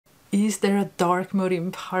Is there a dark mode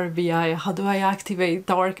in Power BI? How do I activate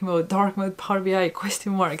dark mode? Dark mode Power BI,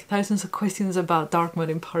 question mark. Thousands of questions about dark mode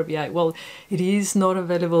in Power BI. Well, it is not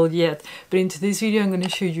available yet, but in today's video I'm going to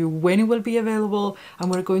show you when it will be available, and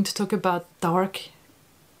we're going to talk about dark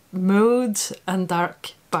modes and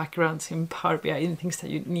dark backgrounds in Power BI and things that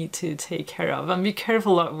you need to take care of. And be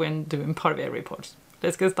careful when doing Power BI reports.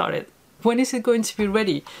 Let's get started. When is it going to be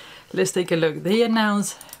ready? Let's take a look. They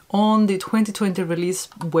announced on the 2020 release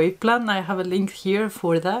wave plan, I have a link here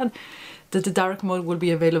for that the dark mode will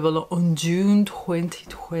be available on June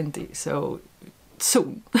 2020. So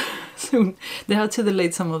soon, soon. They had to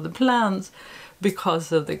delay some of the plans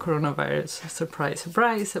because of the coronavirus. Surprise,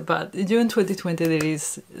 surprise. But June 2020, there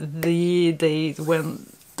is the date when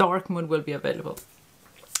dark mode will be available.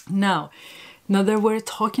 Now that we're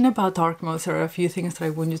talking about dark modes, there are a few things that I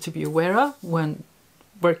want you to be aware of when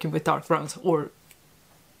working with dark backgrounds or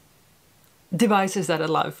devices that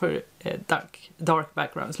allow for dark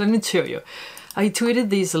backgrounds. Let me show you. I tweeted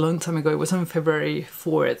this a long time ago. It was on February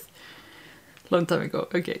 4th. Long time ago,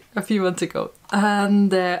 okay, a few months ago.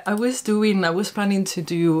 And I was planning to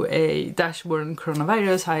do a dashboard on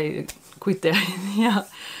coronavirus. I quit the idea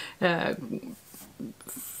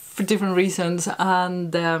for different reasons.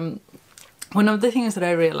 And one of the things that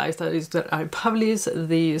I realized is that I publish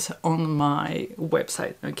these on my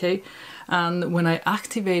website, okay? And when I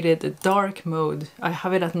activated the dark mode, I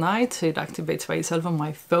have it at night, so it activates by itself on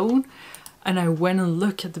my phone. And I went and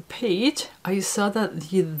looked at the page, I saw that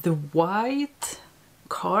the white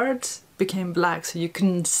cards became black, so you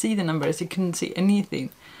couldn't see the numbers, you couldn't see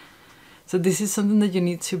anything. So this is something that you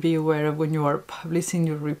need to be aware of when you are publishing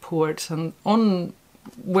your reports and on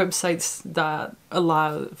websites that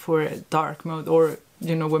allow for a dark mode, or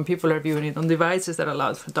when people are viewing it on devices that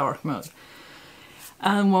allow for dark mode.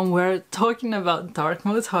 And when we're talking about dark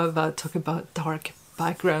modes, how about talk about dark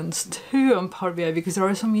backgrounds too on Power BI, because there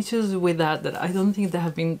are some issues with that I don't think they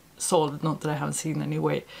have been solved, not that I haven't seen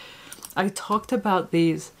anyway. I talked about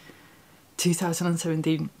these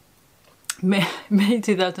 2017, May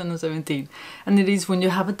 2017, and it is when you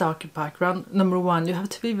have a dark background. Number one, you have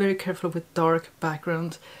to be very careful with dark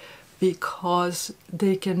backgrounds because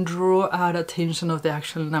they can draw out attention of the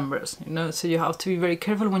actual numbers, so you have to be very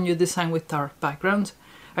careful when you design with dark backgrounds.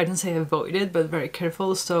 I don't say avoid it, but very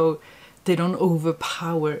careful so they don't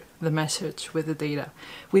overpower the message with the data.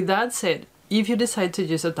 With that said, if you decide to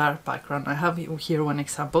use a dark background, I have here one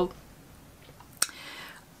example.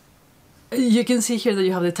 You can see here that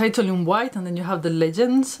you have the title in white and then you have the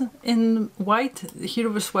legends in white.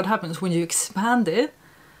 Here is what happens when you expand it,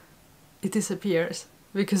 it disappears.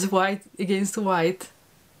 Because white against white,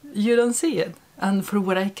 you don't see it. And for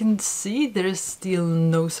what I can see, there is still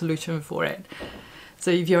no solution for it.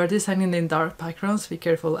 So if you are designing in dark backgrounds, be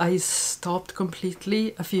careful. I stopped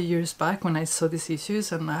completely a few years back when I saw these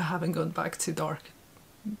issues, and I haven't gone back to dark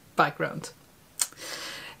background.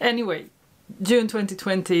 Anyway, June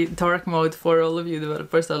 2020, dark mode for all of you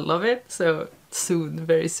developers that love it. So soon,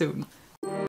 very soon.